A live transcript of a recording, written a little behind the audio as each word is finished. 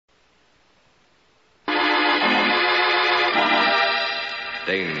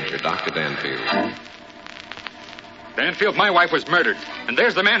Danger, Dr. Danfield. Danfield, my wife was murdered, and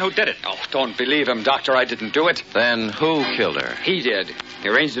there's the man who did it. Oh, don't believe him, Doctor. I didn't do it. Then who killed her? He did. He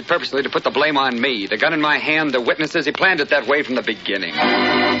arranged it purposely to put the blame on me. The gun in my hand, the witnesses, he planned it that way from the beginning.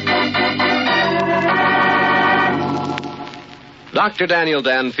 Dr. Daniel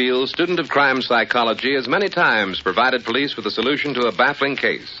Danfield, student of crime psychology, has many times provided police with a solution to a baffling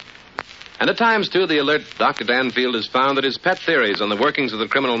case. And at times, too, the alert Dr. Danfield has found that his pet theories on the workings of the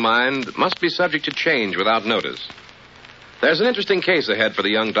criminal mind must be subject to change without notice. There's an interesting case ahead for the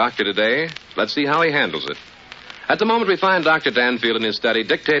young doctor today. Let's see how he handles it. At the moment, we find Dr. Danfield in his study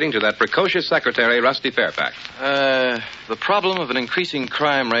dictating to that precocious secretary, Rusty Fairfax. The problem of an increasing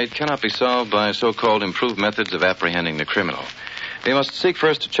crime rate cannot be solved by so-called improved methods of apprehending the criminal. We must seek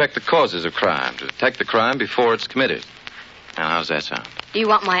first to check the causes of crime, to detect the crime before it's committed. Now, how's that sound? Do you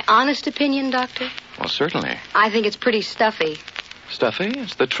want my honest opinion, Doctor? Well, certainly. I think it's pretty stuffy. Stuffy?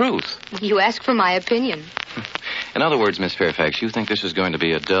 It's the truth. You ask for my opinion. In other words, Miss Fairfax, you think this is going to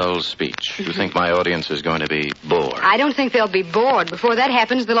be a dull speech. You think my audience is going to be bored. I don't think they'll be bored. Before that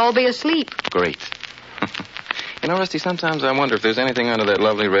happens, they'll all be asleep. Great. You know, Rusty, sometimes I wonder if there's anything under that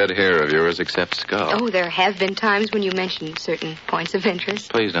lovely red hair of yours except skull. Oh, there have been times when you mentioned certain points of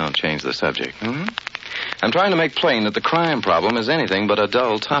interest. Please don't change the subject. I'm trying to make plain that the crime problem is anything but a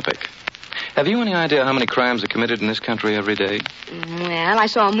dull topic. Have you any idea how many crimes are committed in this country every day? Well, I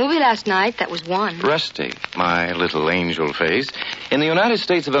saw a movie last night. That was one. Rusty, my little angel face. In the United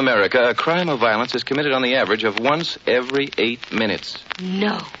States of America, a crime of violence is committed on the average of once every 8 minutes.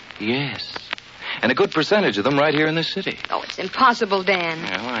 No. Yes. And a good percentage of them right here in this city. Oh, it's impossible, Dan.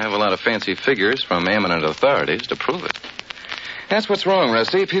 Well, I have a lot of fancy figures from eminent authorities to prove it. That's what's wrong,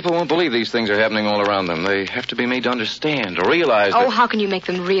 Rusty. People won't believe these things are happening all around them. They have to be made to understand, to realize that... Oh, how can you make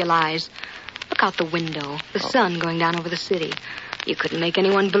them realize? Look out the window. The sun going down over the city. You couldn't make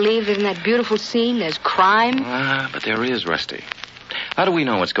anyone believe that in that beautiful scene there's crime. But there is, Rusty. How do we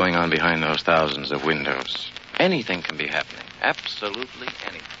know what's going on behind those thousands of windows? Anything can be happening. Absolutely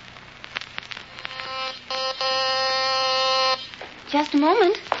anything. Just a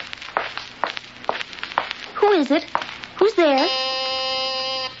moment. Who is it? Who's there?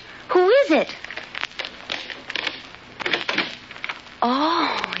 Who is it?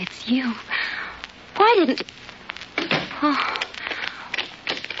 Oh, it's you. Why didn't... Oh.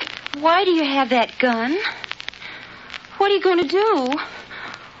 Why do you have that gun? What are you going to do?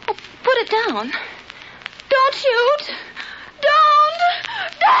 Oh, put it down. Don't shoot! Don't!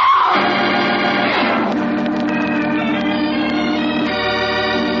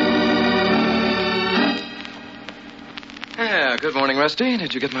 Yeah, good morning, Rusty.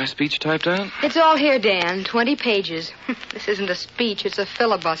 Did you get my speech typed out? It's all here, Dan. 20 pages. This isn't a speech. It's a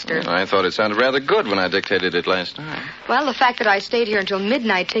filibuster. Well, I thought it sounded rather good when I dictated it last time. Well, the fact that I stayed here until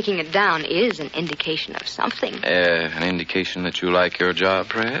midnight taking it down is an indication of something. An indication that you like your job,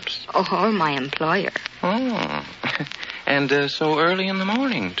 perhaps? Oh, or my employer. Oh. And so early in the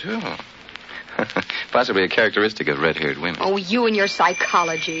morning, too. Possibly a characteristic of red-haired women. Oh, you and your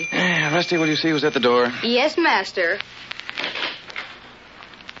psychology. Rusty, will you see who's at the door? Yes, master.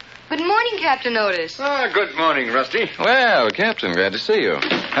 Good morning, Captain Otis. Good morning, Rusty. Well, Captain, glad to see you.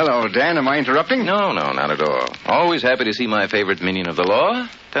 Hello, Dan. Am I interrupting? No, not at all. Always happy to see my favorite minion of the law.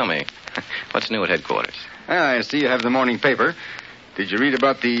 Tell me, what's new at headquarters? I see you have the morning paper. Did you read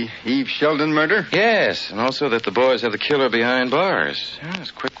about the Eve Sheldon murder? Yes, and also that the boys have the killer behind bars.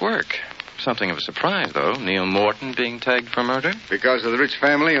 It's quick work. Something of a surprise, though. Neil Morton being tagged for murder. Because of the rich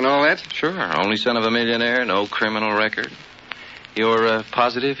family and all that? Sure. Only son of a millionaire, no criminal record. You're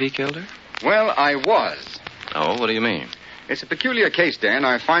positive he killed her? Well, I was. Oh, what do you mean? It's a peculiar case, Dan.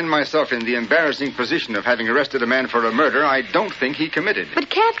 I find myself in the embarrassing position of having arrested a man for a murder I don't think he committed. But,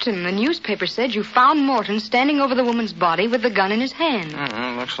 Captain, the newspaper said you found Morton standing over the woman's body with the gun in his hand.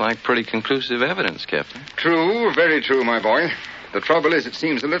 Looks like pretty conclusive evidence, Captain. True, very true, my boy. The trouble is it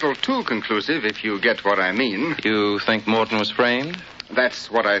seems a little too conclusive, if you get what I mean. You think Morton was framed? That's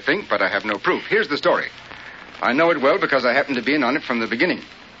what I think, but I have no proof. Here's the story. I know it well because I happened to be in on it from the beginning.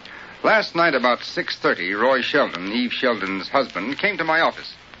 Last night about 6:30, Roy Shelton, Eve Sheldon's husband, came to my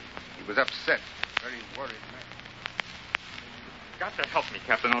office. He was upset, very worried. You've got to help me,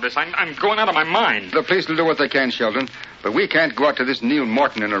 Captain Otis. I'm going out of my mind. The police will do what they can, Sheldon, but we can't go out to this Neil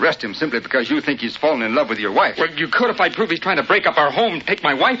Morton and arrest him simply because you think he's fallen in love with your wife. Well, you could if I prove he's trying to break up our home and take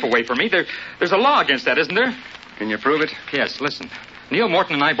my wife away from me. There's a law against that, isn't there? Can you prove it? Yes, listen. Neil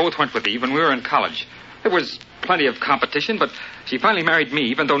Morton and I both went with Eve when we were in college. There was plenty of competition, but she finally married me,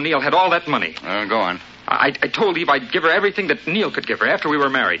 even though Neil had all that money. Go on. I told Eve I'd give her everything that Neil could give her after we were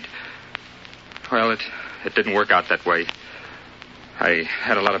married. Well, it didn't work out that way. I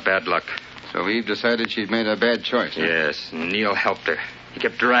had a lot of bad luck. So Eve decided she'd made a bad choice. Huh? Yes, Neil helped her. He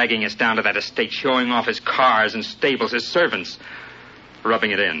kept dragging us down to that estate, showing off his cars and stables, his servants,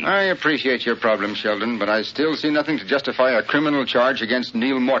 rubbing it in. I appreciate your problem, Sheldon, but I still see nothing to justify a criminal charge against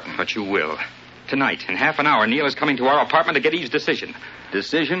Neil Morton. But you will. Tonight, in half an hour, Neil is coming to our apartment to get Eve's decision.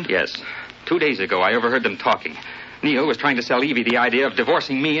 Decision? Yes. 2 days ago, I overheard them talking. Neil was trying to sell Evie the idea of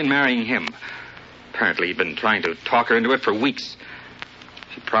divorcing me and marrying him. Apparently, he'd been trying to talk her into it for weeks.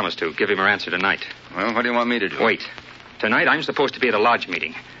 She promised to give him her answer tonight. Well, what do you want me to do? Wait. Tonight, I'm supposed to be at a lodge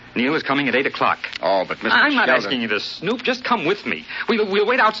meeting. Neil is coming at 8 o'clock. Oh, but Mr. I'm not Sheldon... asking you to snoop. Just come with me. We'll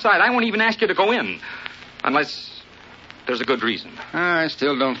wait outside. I won't even ask you to go in. Unless there's a good reason. I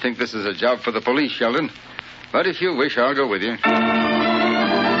still don't think this is a job for the police, Sheldon. But if you wish, I'll go with you.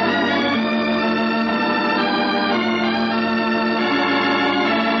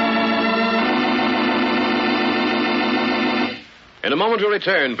 In a moment, we'll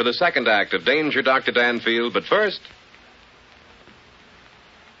return for the second act of Danger, Dr. Danfield. But first...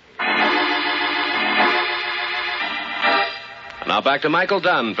 Now back to Michael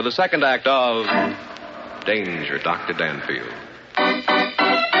Dunn for the second act of Danger, Dr. Danfield.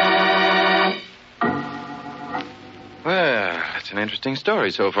 Well, that's an interesting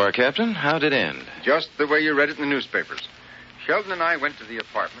story so far, Captain. How'd it end? Just the way you read it in the newspapers. Sheldon and I went to the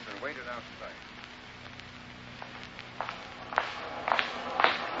apartment and waited outside.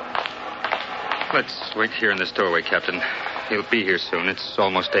 Let's wait here in this doorway, Captain. He'll be here soon. It's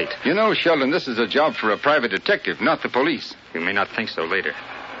almost 8. You know, Sheldon, this is a job for a private detective, not the police. You may not think so later.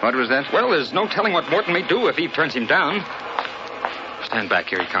 What was that? Well, there's no telling what Morton may do if Eve turns him down. Stand back.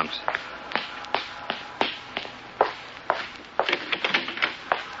 Here he comes.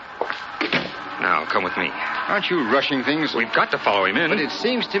 Now, come with me. Aren't you rushing things? We've got to follow him in. But it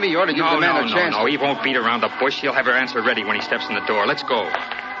seems to me you ought to give the man a chance. No, Eve won't beat around the bush. He'll have her answer ready when he steps in the door. Let's go.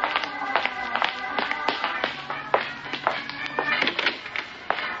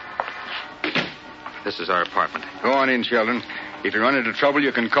 This is our apartment. Go on in, Sheldon. If you run into trouble,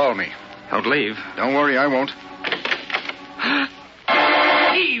 you can call me. Don't leave. Don't worry, I won't.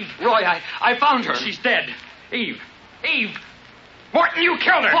 Eve! Roy, I found her. She's dead. Eve! Morton, you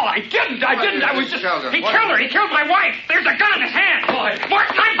killed her! Oh, I didn't. I was just... Sheldon, He killed her. He killed my wife. There's a gun in his hand. Boy.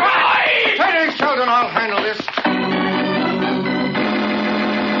 Morton, I'm going. Steady, Sheldon, I'll handle this.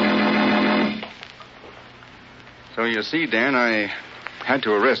 So you see, Dan, I had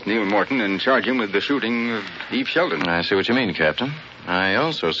to arrest Neil Morton and charge him with the shooting of Eve Sheldon. I see what you mean, Captain. I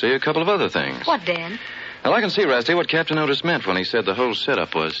also see a couple of other things. What, Dan? Well, I can see, Rusty, what Captain Otis meant when he said the whole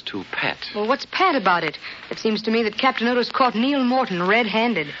setup was too pat. Well, what's pat about it? It seems to me that Captain Otis caught Neil Morton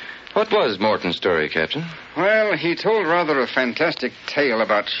red-handed. What was Morton's story, Captain? Well, he told rather a fantastic tale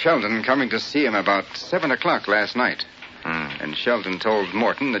about Sheldon coming to see him about 7 o'clock last night. And Sheldon told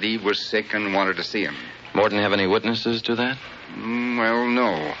Morton that Eve was sick and wanted to see him. Morton have any witnesses to that? Well,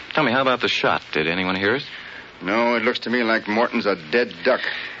 no. Tell me, how about the shot? Did anyone hear it? No, it looks to me like Morton's a dead duck.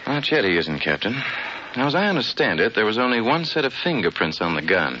 Not yet he isn't, Captain. Now, as I understand it, there was only one set of fingerprints on the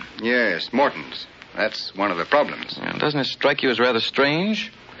gun. Yes, Morton's. That's one of the problems. Now, doesn't it strike you as rather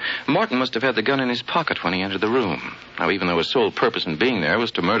strange? Morton must have had the gun in his pocket when he entered the room. Now, even though his sole purpose in being there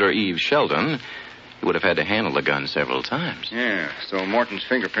was to murder Eve Sheldon, he would have had to handle the gun several times. Yeah, so Morton's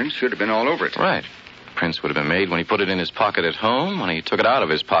fingerprints should have been all over it. Right. Prints would have been made when he put it in his pocket at home, when he took it out of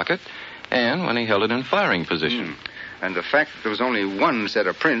his pocket, and when he held it in firing position. And the fact that there was only one set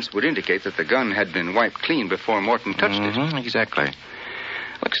of prints would indicate that the gun had been wiped clean before Morton touched it. Exactly.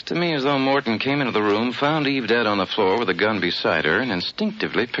 Looks to me as though Morton came into the room, found Eve dead on the floor with the gun beside her, and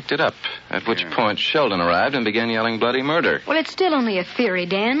instinctively picked it up. At which point Sheldon arrived and began yelling bloody murder. Well, it's still only a theory,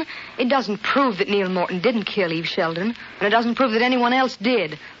 Dan. It doesn't prove that Neil Morton didn't kill Eve Sheldon, and it doesn't prove that anyone else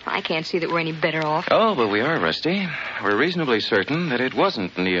did. I can't see that we're any better off. Oh, but we are, Rusty. We're reasonably certain that it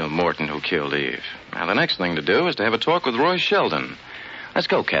wasn't Neil Morton who killed Eve. Now, the next thing to do is to have a talk with Roy Sheldon. Let's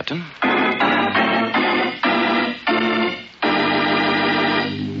go, Captain.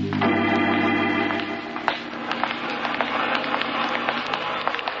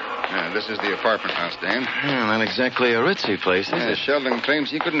 This is the apartment house, Dan. Well, not exactly a ritzy place, is it? Sheldon claims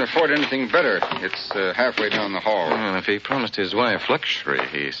he couldn't afford anything better. It's halfway down the hall. Well, if he promised his wife luxury,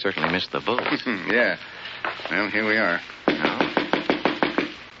 he certainly missed the boat. Yeah. Well, here we are.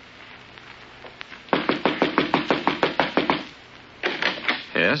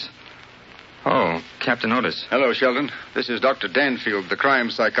 Yes? Oh, Captain Otis. Hello, Sheldon. This is Dr. Danfield, the crime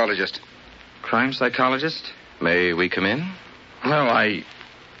psychologist. Crime psychologist? May we come in?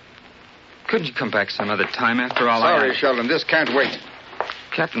 Couldn't you come back some other time after all? Sorry, Sheldon. This can't wait.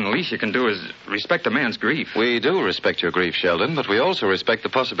 Captain, the least you can do is respect a man's grief. We do respect your grief, Sheldon, but we also respect the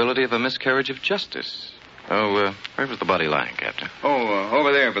possibility of a miscarriage of justice. Oh, where was the body lying, Captain?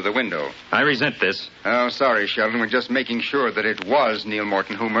 Over there by the window. I resent this. Oh, sorry, Sheldon. We're just making sure that it was Neil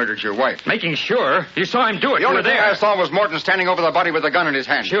Morton who murdered your wife. Making sure? You saw him do it. The You only were thing there. I saw was Morton standing over the body with a gun in his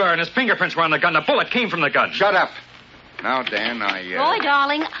hand. Sure, and his fingerprints were on the gun. The bullet came from the gun. Shut up. Now, Dan, Roy,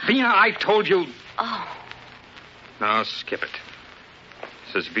 darling. Vina, I told you. Oh, No, skip it.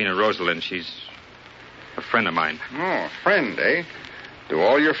 This is Vina Rosalind. She's a friend of mine. Oh, friend, eh? Do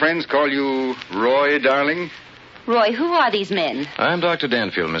all your friends call you Roy, darling? Roy, who are these men? I'm Dr.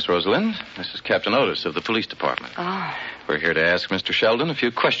 Danfield, Miss Rosalind. This is Captain Otis of the police department. Oh, We're here to ask Mr. Sheldon a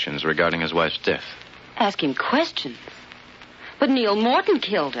few questions regarding his wife's death. ask him questions. But Neil Morton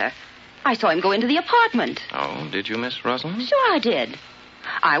killed her. I saw him go into the apartment. Oh, did you, Miss Rosalind? Sure I did.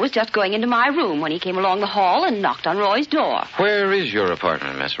 I was just going into my room when he came along the hall and knocked on Roy's door. Where is your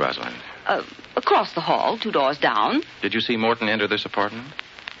apartment, Miss Rosalind? Across the hall, 2 doors down. Did you see Morton enter this apartment?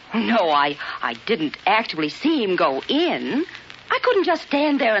 No, I didn't actually see him go in. I couldn't just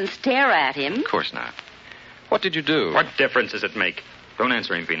stand there and stare at him. Of course not. What did you do? What difference does it make? Don't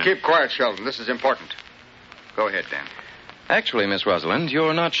answer him, Vina. Keep quiet, Sheldon. This is important. Go ahead, Dan. Actually, Miss Rosalind,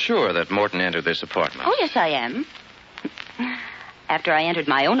 you're not sure that Morton entered this apartment. Oh, yes, I am. After I entered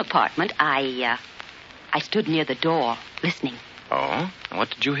my own apartment, I stood near the door, listening. Oh? And what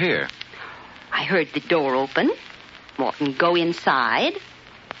did you hear? I heard the door open, Morton go inside,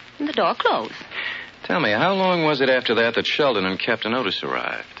 and the door close. Tell me, how long was it after that Sheldon and Captain Otis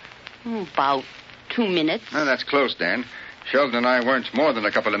arrived? About 2 minutes. Well, that's close, Dan. Sheldon and I weren't more than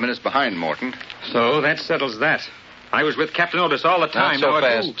a couple of minutes behind Morton. So that settles that. I was with Captain Otis all the time. Not so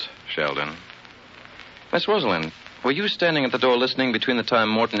Now, fast, Sheldon. Miss Rosalind, were you standing at the door listening between the time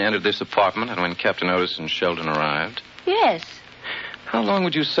Morton entered this apartment and when Captain Otis and Sheldon arrived? Yes. How long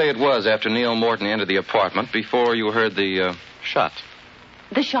would you say it was after Neil Morton entered the apartment before you heard the shot?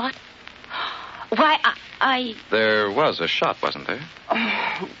 The shot? Why, I... There was a shot, wasn't there?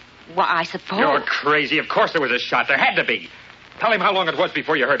 Well, I suppose... You're crazy. Of course there was a shot. There had to be. Tell him how long it was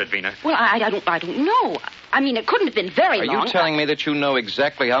before you heard it, Vina. Well, I don't know. I mean, it couldn't have been very Are long. you telling me that you know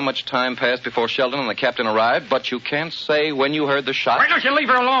exactly how much time passed before Sheldon and the captain arrived, but you can't say when you heard the shot? Why don't you leave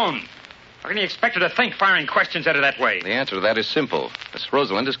her alone? How can you expect her to think firing questions at her that way? The answer to that is simple. Miss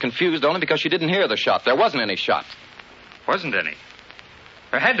Rosalind is confused only because she didn't hear the shot. There wasn't any shot. Wasn't any.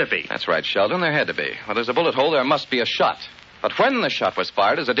 There had to be. That's right, Sheldon. There had to be. Where there's a bullet hole, there must be a shot. But when the shot was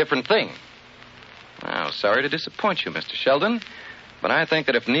fired is a different thing. Now, sorry to disappoint you, Mr. Sheldon, but I think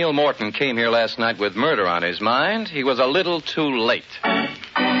that if Neil Morton came here last night with murder on his mind, he was a little too late.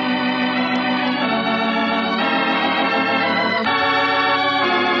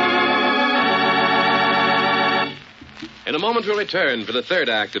 In a moment, we'll return for the third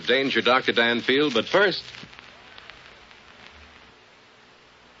act of Danger, Dr. Danfield, but first...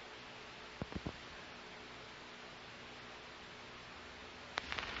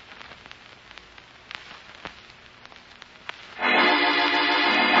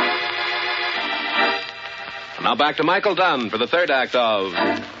 Now back to Michael Dunn for the third act of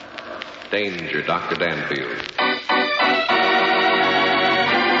Danger, Dr. Danfield.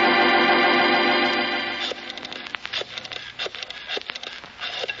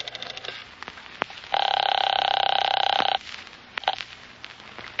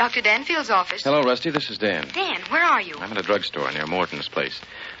 Dr. Danfield's office. Hello, Rusty. This is Dan. Dan, where are you? I'm at a drugstore near Morton's place.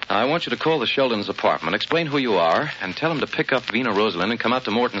 Now, I want you to call the Sheldon's apartment, explain who you are, and tell him to pick up Vina Rosalind and come out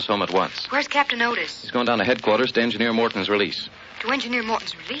to Morton's home at once. Where's Captain Otis? He's going down to headquarters to engineer Morton's release. To engineer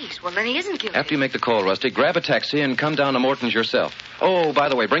Morton's release? Well, then he isn't guilty. After you make the call, Rusty, grab a taxi and come down to Morton's yourself. Oh, by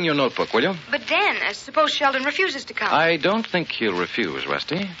the way, bring your notebook, will you? But Dan, suppose Sheldon refuses to come. I don't think he'll refuse,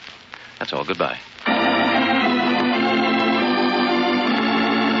 Rusty. That's all. Goodbye.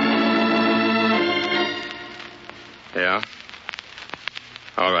 Yeah?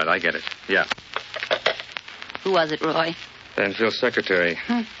 All right, I get it. Yeah. Who was it, Roy? Danfield's secretary.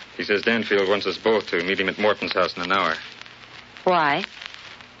 He says Danfield wants us both to meet him at Morton's house in an hour. Why?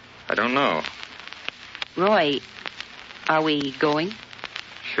 I don't know. Roy, are we going?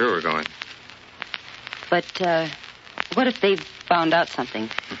 Sure, we're going. But, what if they've found out something?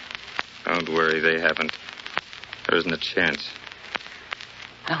 Don't worry, they haven't. There isn't a chance.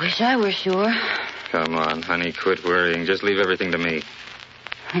 I wish I were sure. Come on, honey, quit worrying. Just leave everything to me.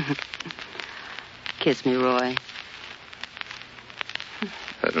 Kiss me, Roy.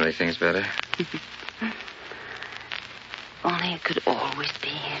 That make things better? Only it could always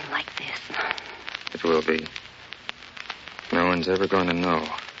be like this. It will be. No one's ever going to know.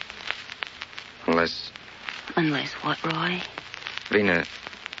 Unless... Unless what, Roy? Vina,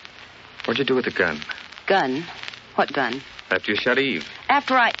 what'd you do with the gun? Gun? What gun? After you shot Eve.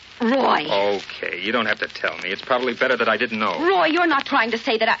 After I... Roy. Okay, you don't have to tell me. It's probably better that I didn't know. Roy, you're not trying to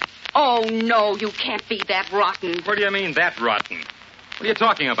say that I... Oh, no, you can't be that rotten. What do you mean, that rotten? What are you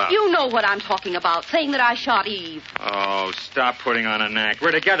talking about? You know what I'm talking about, saying that I shot Eve. Oh, stop putting on an act.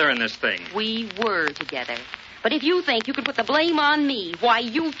 We're together in this thing. We were together. But if you think you can put the blame on me, why,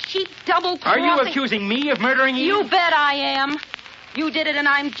 you cheap double-crossing... Are you accusing me of murdering Eve? You bet I am. You did it, and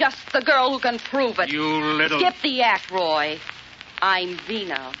I'm just the girl who can prove it. You little... Skip the act, Roy. I'm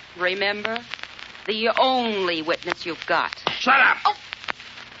Vina, remember? The only witness you've got. Shut up!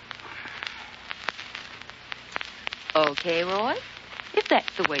 Oh. Okay, Roy, if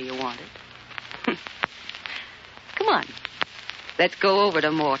that's the way you want it. Come on. Let's go over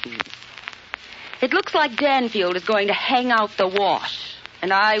to Morton's. It looks like Danfield is going to hang out the wash,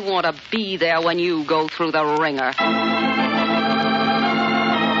 and I want to be there when you go through the ringer.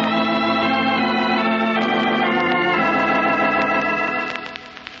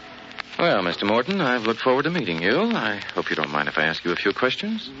 Well, Mr. Morton, I've looked forward to meeting you. I hope you don't mind if I ask you a few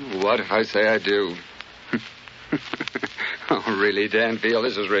questions. What if I say I do? Oh, really, Danfield,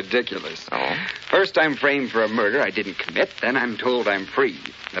 this is ridiculous. Oh? First, I'm framed for a murder I didn't commit. Then I'm told I'm free.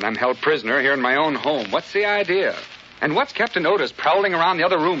 Then I'm held prisoner here in my own home. What's the idea? And what's Captain Otis prowling around the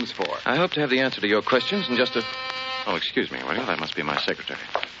other rooms for? I hope to have the answer to your questions in just a... Oh, excuse me, will you? That must be my secretary.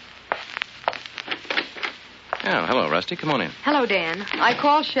 Yeah, hello, Rusty. Come on in. Hello, Dan. I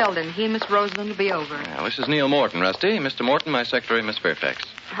called Sheldon. He and Miss Rosalind will be over. Well, this is Neil Morton, Rusty. Mr. Morton, my secretary, Miss Fairfax.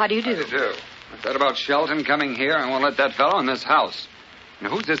 How do you do? How do you do? I said about Shelton coming here. I won't let that fellow in this house. Now,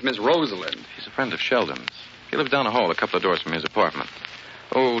 who's this Miss Rosalind? She's a friend of Sheldon's. He lives down the hall a couple of doors from his apartment.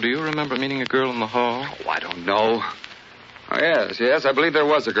 Oh, do you remember meeting a girl in the hall? Oh, I don't know. Oh, yes, I believe there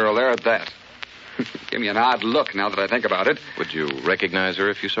was a girl there at that. Give me an odd look now that I think about it. Would you recognize her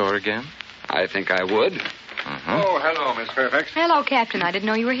if you saw her again? I think I would. Uh-huh. Oh, hello, Miss Fairfax. Hello, Captain. I didn't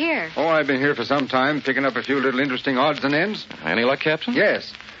know you were here. Oh, I've been here for some time, picking up a few little interesting odds and ends. Any luck, Captain?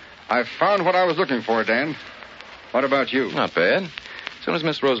 Yes. I've found what I was looking for, Dan. What about you? Not bad. As soon as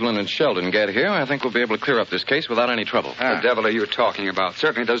Miss Rosalind and Sheldon get here, I think we'll be able to clear up this case without any trouble. The devil are you talking about?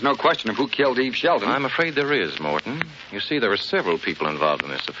 Certainly there's no question of who killed Eve Sheldon. I'm afraid there is, Morton. You see, there are several people involved in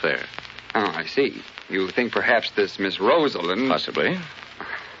this affair. Oh, I see. You think perhaps this Miss Rosalind... Possibly.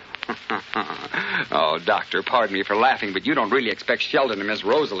 Oh, Doctor, pardon me for laughing, but you don't really expect Sheldon and Miss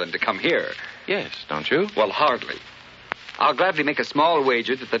Rosalind to come here. Yes, don't you? Well, hardly. I'll gladly make a small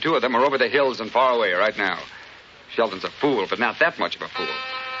wager that the two of them are over the hills and far away right now. Sheldon's a fool, but not that much of a fool.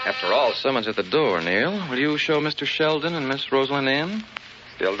 After all... Someone's at the door, Neil. Will you show Mr. Sheldon and Miss Rosalind in?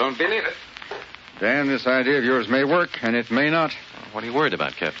 Still don't believe it. Dan, this idea of yours may work, and it may not. What are you worried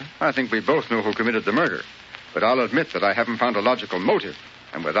about, Captain? I think we both know who committed the murder. But I'll admit that I haven't found a logical motive.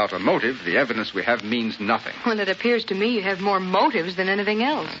 And without a motive, the evidence we have means nothing. Well, it appears to me you have more motives than anything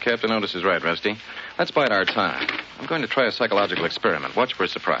else. Captain Otis is right, Rusty. Let's bide our time. I'm going to try a psychological experiment. Watch for a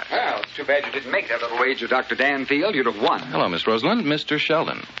surprise. Well, it's too bad you didn't make that little wager, Dr. Danfield. You'd have won. Hello, Miss Rosalind. Mr.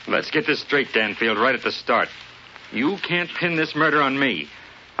 Sheldon. Let's get this straight, Danfield, right at the start. You can't pin this murder on me.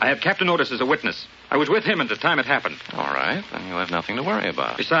 I have Captain Otis as a witness. I was with him at the time it happened. All right, then you'll have nothing to worry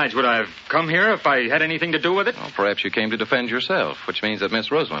about. Besides, would I have come here if I had anything to do with it? Well, perhaps you came to defend yourself, which means that Miss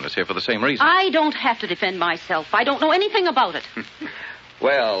Rosalind is here for the same reason. I don't have to defend myself. I don't know anything about it.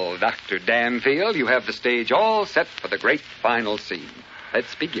 Well, Dr. Danfield, you have the stage all set for the great final scene.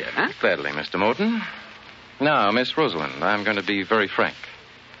 Let's begin, huh? Gladly, Mr. Morton. Now, Miss Rosalind, I'm going to be very frank.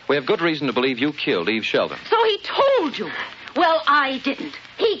 We have good reason to believe you killed Eve Sheldon. So he told you. Well, I didn't.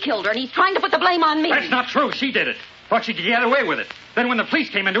 He killed her, and he's trying to put the blame on me. That's not true. She did it. Thought she could get away with it. Then when the police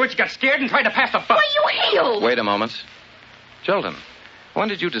came into it, she got scared and tried to pass the buck. Why, you heel! Wait a moment. Sheldon, when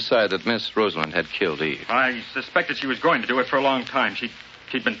did you decide that Miss Rosalind had killed Eve? I suspected she was going to do it for a long time.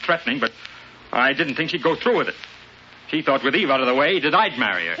 She'd been threatening, but I didn't think she'd go through with it. She thought with Eve out of the way that I'd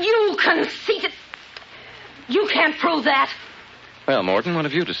marry her. You conceited... You can't prove that. Well, Morton, what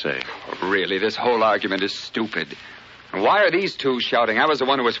have you to say? Really, this whole argument is stupid. Why are these two shouting? I was the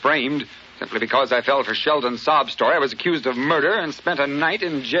one who was framed. Simply because I fell for Sheldon's sob story, I was accused of murder and spent a night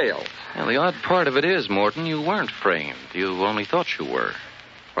in jail. Well, the odd part of it is, Morton, you weren't framed. You only thought you were.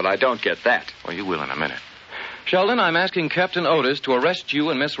 Well, I don't get that. Well, you will in a minute. Sheldon, I'm asking Captain Otis to arrest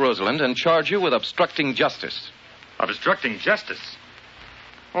you and Miss Rosalind and charge you with obstructing justice. Obstructing justice?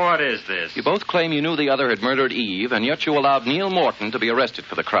 What is this? You both claim you knew the other had murdered Eve, and yet you allowed Neil Morton to be arrested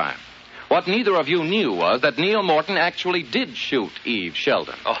for the crime. What neither of you knew was that Neil Morton actually did shoot Eve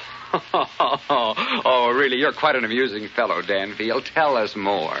Sheldon. Oh, really, you're quite an amusing fellow, Danfield. Tell us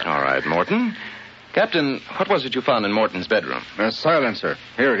more. All right, Morton. Captain, what was it you found in Morton's bedroom? A silencer.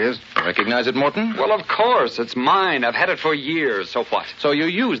 Here it is. Recognize it, Morton? Well, of course. It's mine. I've had it for years. So what? So you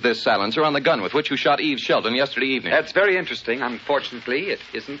used this silencer on the gun with which you shot Eve Shelton yesterday evening. That's very interesting. Unfortunately, it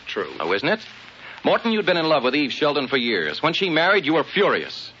isn't true. Oh, isn't it? Morton, you'd been in love with Eve Shelton for years. When she married, you were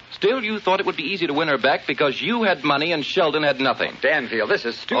furious. Still, you thought it would be easy to win her back because you had money and Sheldon had nothing. Danfield, this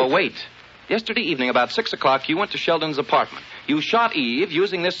is stupid. Oh, wait. Yesterday evening, about 6 o'clock, you went to Sheldon's apartment. You shot Eve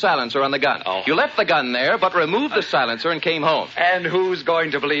using this silencer on the gun. Oh. You left the gun there, but removed the silencer and came home. And who's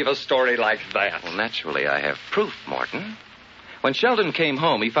going to believe a story like that? Well, naturally, I have proof, Morton. When Sheldon came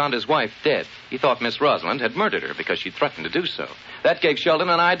home, he found his wife dead. He thought Miss Rosalind had murdered her because she threatened to do so. That gave Sheldon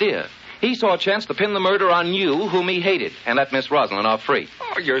an idea. He saw a chance to pin the murder on you, whom he hated, and let Miss Rosalind off free.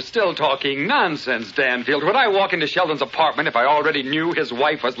 Oh, you're still talking nonsense, Danfield. Would I walk into Sheldon's apartment if I already knew his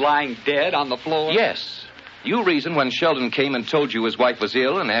wife was lying dead on the floor? Yes. You reasoned when Sheldon came and told you his wife was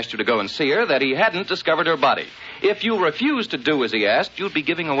ill and asked you to go and see her that he hadn't discovered her body. If you refused to do as he asked, you'd be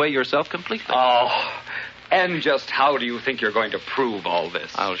giving away yourself completely. Oh, and just how do you think you're going to prove all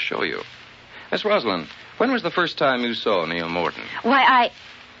this? I'll show you. Miss Rosalind, when was the first time you saw Neil Morton? Why,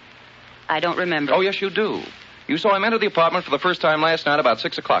 I don't remember. Oh, yes, you do. You saw him enter the apartment for the first time last night about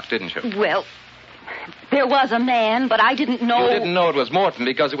 6 o'clock, didn't you? Well, there was a man, but I didn't know. You didn't know it was Morton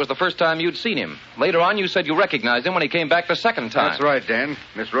because it was the first time you'd seen him. Later on, you said you recognized him when he came back the second time. That's right, Dan.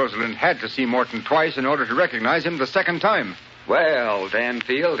 Miss Rosalind had to see Morton twice in order to recognize him the second time. Well,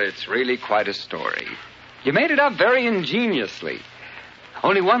 Danfield, it's really quite a story. You made it up very ingeniously.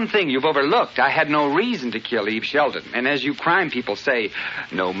 Only one thing you've overlooked. I had no reason to kill Eve Sheldon. And as you crime people say,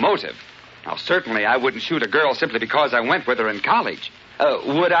 no motive. Now, certainly I wouldn't shoot a girl simply because I went with her in college.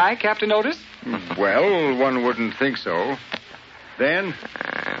 Would I, Captain Otis? Well, one wouldn't think so. Dan?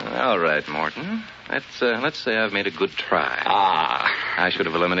 All right, Morton. Let's say I've made a good try. I should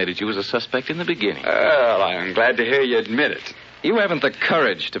have eliminated you as a suspect in the beginning. Well, I'm glad to hear you admit it. You haven't the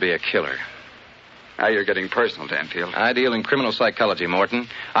courage to be a killer. Now you're getting personal, Danfield. I deal in criminal psychology, Morton.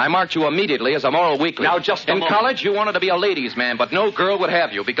 I marked you immediately as a moral weakling. Now, just a in moment. college, you wanted to be a ladies' man, but no girl would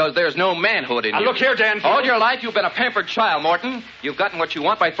have you because there's no manhood in you. Look here, Danfield. All your life, you've been a pampered child, Morton. You've gotten what you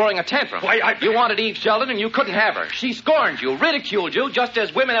want by throwing a tantrum. Why, You wanted Eve Sheldon, and you couldn't have her. She scorned you, ridiculed you, just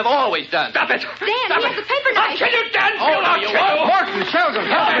as women have always done. Stop it! Dan, he has the paper knife. I'll kill you, Danfield! Oh, I'll you kill you! Morton, Sheldon,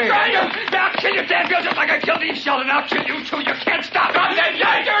 help me! I'll kill you, Danfield, just like I killed Eve Sheldon. I'll kill you, too. You can't stop. Drop that, you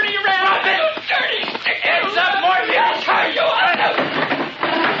dirty rat! Drop it! You dirty stick! It's up, Morty! I'll try you!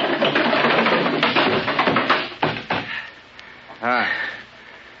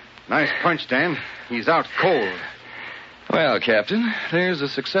 Nice punch, Dan. He's out cold. Well, Captain, there's a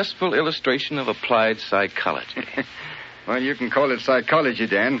successful illustration of applied psychology. Well, you can call it psychology,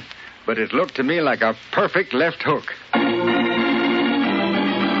 Dan, but it looked to me like a perfect left hook.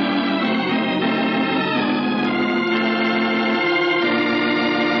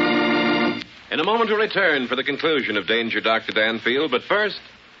 In a moment, we'll return for the conclusion of Danger, Dr. Danfield, but first...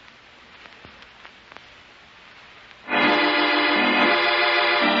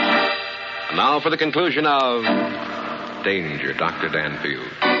 And now for the conclusion of Danger, Dr. Danfield.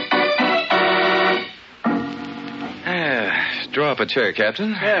 Draw up a chair,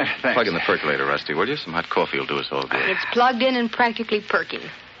 Captain. Yeah, thanks. Plug in the percolator, Rusty, will you? Some hot coffee will do us all good. It's plugged in and practically perking.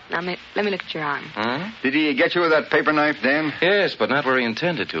 Now, let me look at your arm. Huh? Did he get you with that paper knife, Dan? Yes, but not where he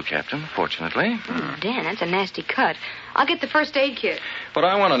intended to, Captain, fortunately. Dan, that's a nasty cut. I'll get the first aid kit. But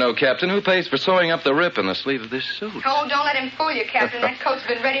I want to know, Captain, who pays for sewing up the rip in the sleeve of this suit? Oh, don't let him fool you, Captain. That coat's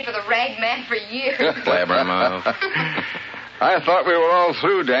been ready for the rag man for years. Blabbermouth. I thought we were all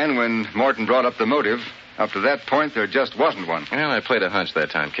through, Dan, when Morton brought up the motive. Up to that point, there just wasn't one. Well, I played a hunch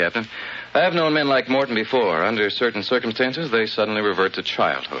that time, Captain. I've known men like Morton before. Under certain circumstances, they suddenly revert to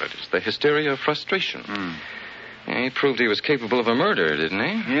childhood. It's the hysteria of frustration. He proved he was capable of a murder, didn't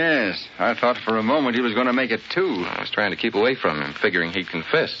he? Yes. I thought for a moment he was going to make it, too. I was trying to keep away from him, figuring he'd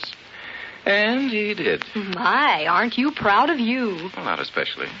confess. And he did. My, aren't you proud of you? Well, not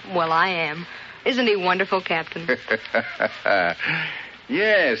especially. Well, I am. Isn't he wonderful, Captain?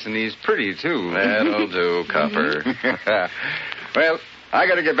 Yes, and he's pretty, too. That'll do, copper. Well, I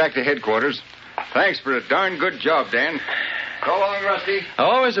got to get back to headquarters. Thanks for a darn good job, Dan. So long, Rusty.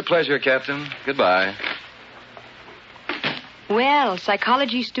 Always a pleasure, Captain. Goodbye. Well,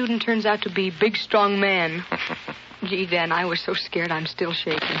 psychology student turns out to be big, strong man. Gee, Dan, I was so scared I'm still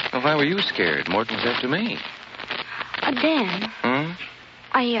shaking. Well, why were you scared? Morton was after me. Dan,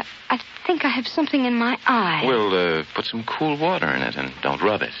 I think I have something in my eye. Well, put some cool water in it and don't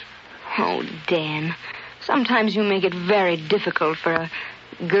rub it. Oh, Dan, sometimes you make it very difficult for a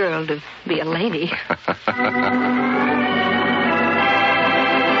girl to be a lady.